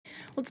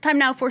Well, it's time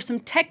now for some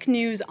tech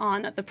news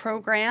on the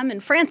program.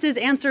 And France's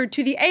answer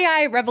to the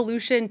AI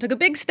revolution took a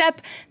big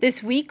step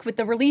this week with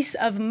the release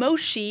of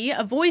Moshi,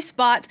 a voice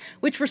bot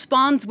which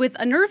responds with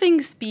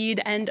unnerving speed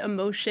and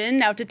emotion.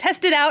 Now, to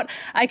test it out,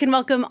 I can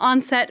welcome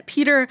on set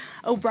Peter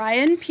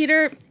O'Brien.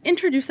 Peter,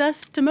 introduce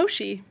us to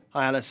Moshi.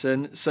 Hi,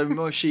 Alison. So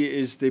Moshi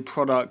is the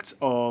product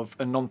of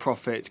a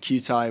non-profit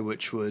QTI,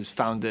 which was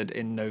founded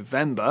in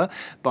November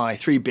by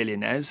three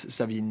billionaires,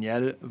 Xavier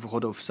Niel,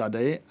 Rodolphe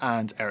Sadeh,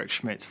 and Eric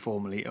Schmidt,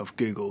 formerly of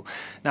Google.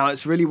 Now,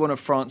 it's really one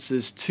of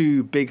France's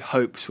two big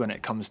hopes when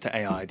it comes to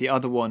AI. The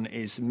other one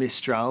is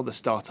Mistral, the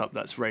startup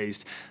that's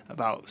raised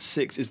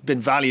it's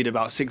been valued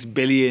about 6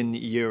 billion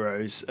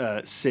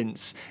euros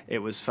since it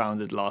was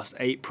founded last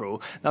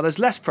April. Now, there's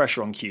less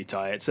pressure on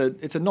QTI.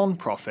 It's a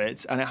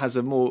non-profit, and it has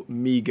a more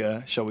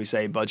meager, shall we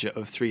say, budget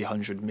of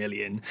 300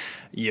 million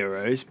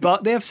euros,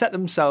 but they have set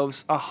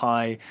themselves a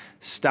high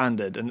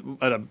standard and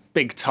a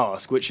big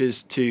task, which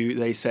is to,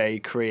 they say,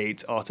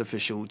 create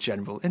artificial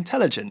general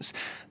intelligence.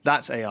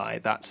 That's AI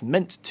that's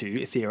meant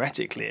to,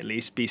 theoretically at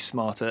least, be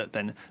smarter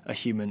than a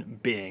human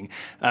being.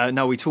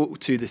 Now, we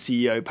talked to the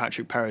CEO,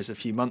 Patrick Perez, a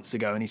few months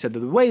ago, and he said that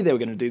the way they were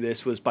going to do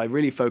this was by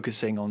really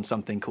focusing on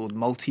something called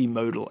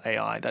multimodal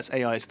AI. That's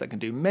AIs that can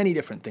do many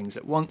different things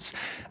at once,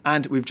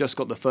 and we've just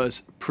got the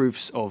first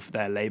proofs of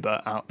their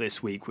labor out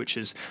this week, which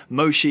is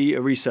Moshi,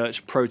 a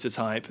research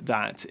prototype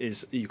that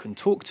you can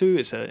talk to.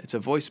 It's a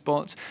voice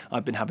bot.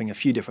 I've been having a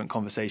few different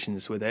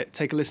conversations with it.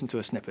 Take a listen to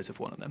a snippet of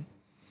one of them.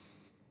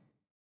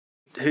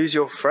 Who's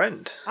your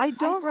friend? I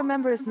don't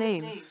remember his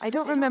name. I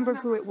don't remember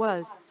who it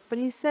was, but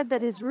he said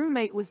that his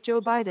roommate was Joe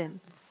Biden.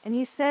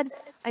 And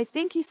I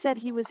think he said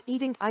he was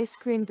eating ice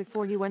cream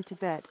before he went to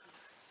bed.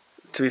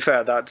 To be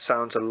fair, that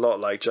sounds a lot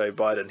like Joe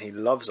Biden. He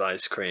loves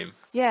ice cream.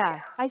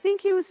 Yeah, I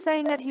think he was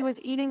saying that he was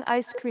eating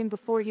ice cream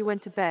before he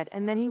went to bed,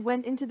 and then he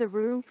went into the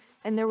room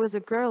and there was a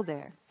girl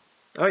there.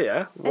 Oh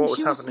yeah? What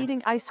was happening? And she was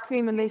eating ice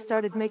cream and they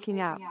started making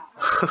out.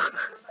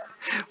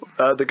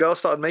 The girl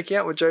started making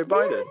out with Joe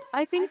Biden?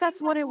 I think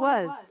that's what it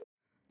was.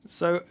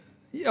 So,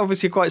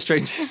 obviously a quite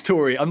strange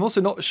story. I'm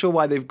also not sure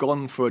why they've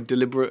gone for a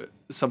deliberate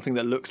something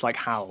that looks like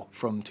HAL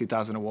from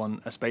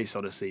 2001: A Space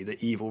Odyssey, the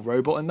evil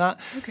robot in that.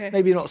 Okay.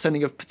 Maybe not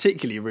sending a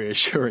particularly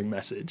reassuring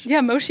message.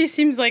 Yeah, Moshi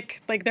seems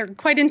like they're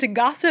quite into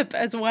gossip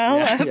as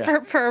well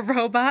for a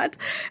robot.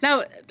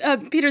 Now,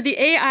 Peter, the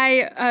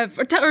AI,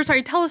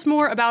 tell us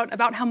more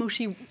about how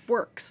Moshi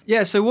works.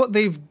 Yeah, so what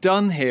they've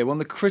done here, one of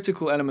the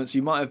critical elements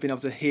you might have been able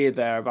to hear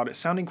there about it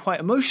sounding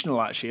quite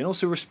emotional actually, and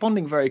also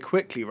responding very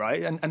quickly,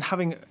 right? And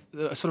having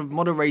a sort of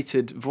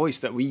moderated voice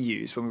that we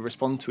use when we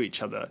respond to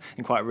each other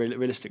in quite a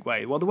realistic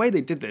way. Well, the way they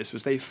did this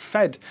was they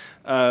fed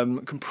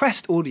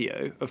compressed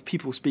audio of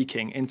people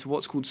speaking into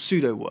what's called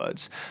pseudo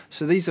words.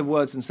 So these are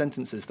words and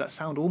sentences that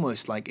sound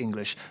almost like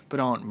English, but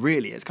aren't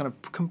really. It's kind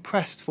of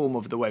compressed form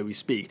of the way we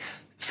speak.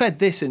 Fed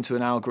this into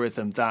an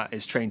algorithm that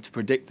is trained to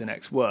predict the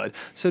next word.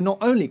 So not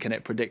only can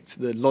it predict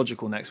the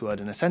logical next word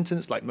in a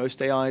sentence, like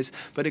most AIs,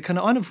 but it can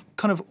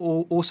kind of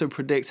also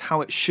predict how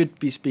it should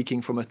be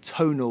speaking from a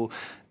tonal,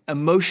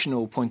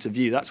 emotional point of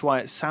view. That's why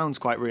it sounds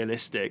quite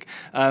realistic.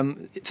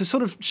 To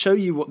sort of show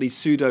you what these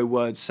pseudo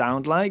words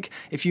sound like,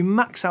 if you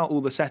max out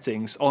all the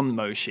settings on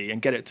Moshi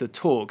and get it to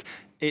talk,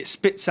 it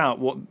spits out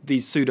what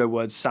these pseudo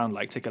words sound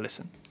like. Take a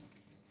listen.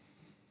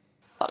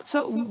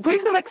 So,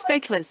 bring the next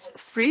stateless.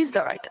 Freeze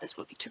the writers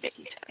will be to make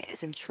it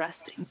is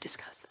interesting.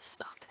 Discuss this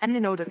stuff. And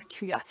in order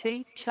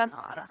curiosity, can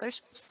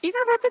others.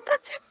 Even repeat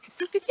that.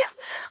 Yes,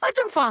 I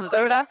don't find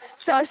that.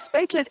 So,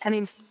 stateless and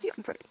in.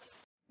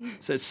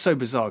 So it's so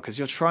bizarre because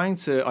you're trying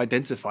to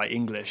identify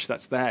English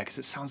that's there because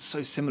it sounds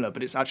so similar,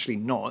 but it's actually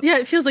not. Yeah,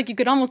 it feels like you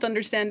could almost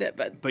understand it,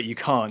 but you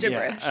can't.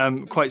 Gibberish. Yeah,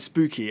 quite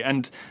spooky.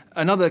 And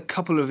another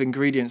couple of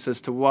ingredients as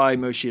to why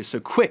Moshi is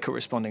so quick at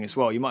responding as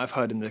well. You might have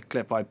heard in the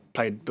clip I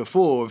played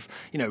before of,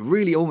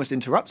 really almost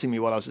interrupting me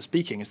while I was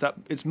speaking. Is that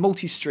it's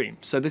multi-stream.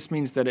 So this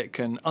means that it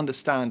can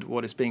understand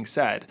what is being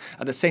said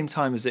at the same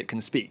time as it can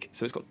speak.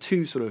 So it's got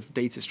two sort of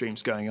data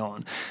streams going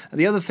on. And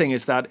the other thing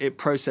is that it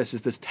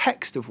processes this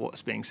text of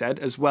what's being said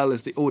as well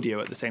as the audio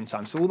at the same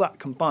time. So all that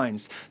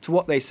combines to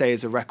what they say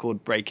is a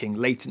record-breaking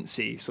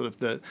latency, sort of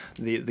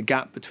the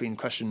gap between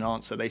question and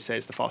answer. They say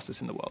it's the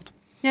fastest in the world.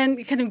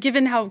 And kind of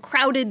given how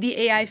crowded the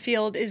AI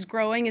field is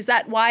growing, is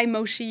that why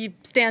Moshi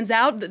stands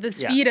out, the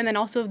speed and then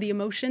also the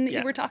emotion that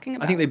you were talking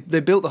about? I think they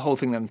built the whole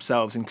thing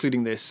themselves,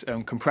 including this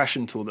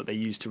compression tool that they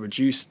use to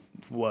reduce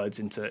words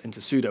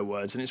into pseudo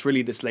words. And it's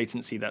really this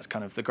latency that's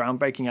kind of the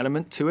groundbreaking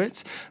element to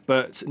it.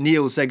 But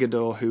Neil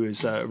Zegador, who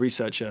is a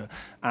researcher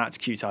at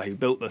QTI who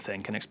built the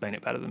thing, can explain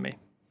it better than me.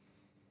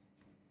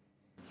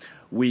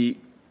 We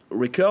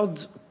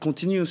record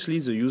continuously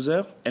the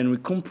user and we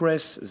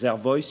compress their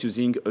voice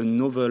using a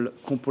novel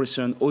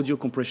audio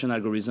compression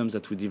algorithm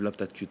that we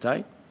developed at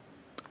QTI.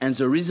 And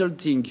the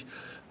resulting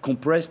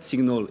compressed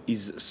signal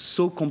is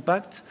so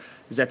compact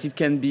that it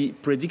can be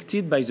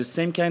predicted by the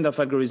same kind of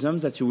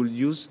algorithms that you will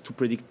use to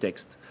predict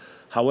text.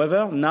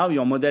 However, now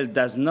your model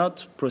does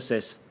not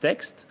process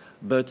text,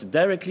 but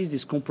directly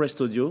this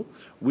compressed audio,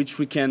 which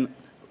we can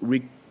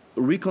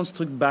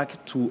reconstruct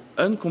back to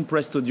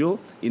uncompressed audio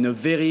in a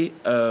very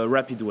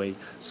rapid way.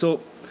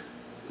 So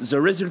the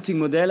resulting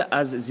model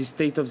has the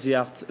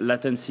state-of-the-art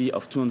latency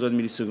of 200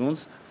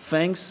 milliseconds,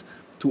 thanks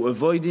to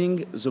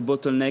avoiding the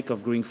bottleneck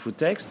of going through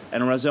text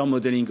and rather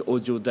modeling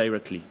audio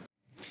directly.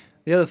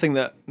 The other thing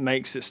that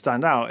makes it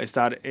stand out is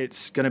that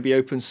it's going to be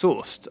open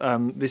sourced.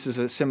 This is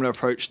a similar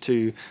approach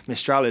to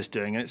Mistral is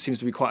doing, and it seems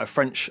to be quite a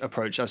French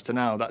approach as to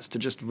now. That's to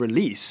just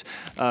release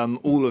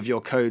all of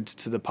your code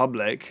to the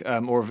public,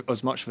 or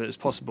as much of it as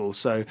possible.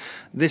 So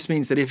this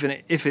means that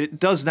if it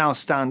does now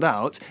stand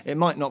out, it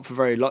might not for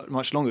very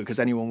much longer, because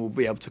anyone will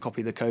be able to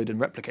copy the code and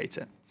replicate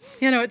it.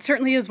 You know, it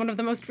certainly is one of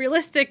the most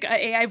realistic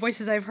AI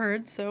voices I've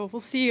heard. So we'll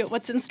see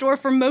what's in store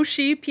for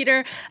Moshi.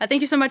 Peter,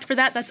 thank you so much for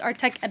that. That's our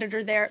tech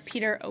editor there,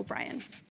 Peter O'Brien.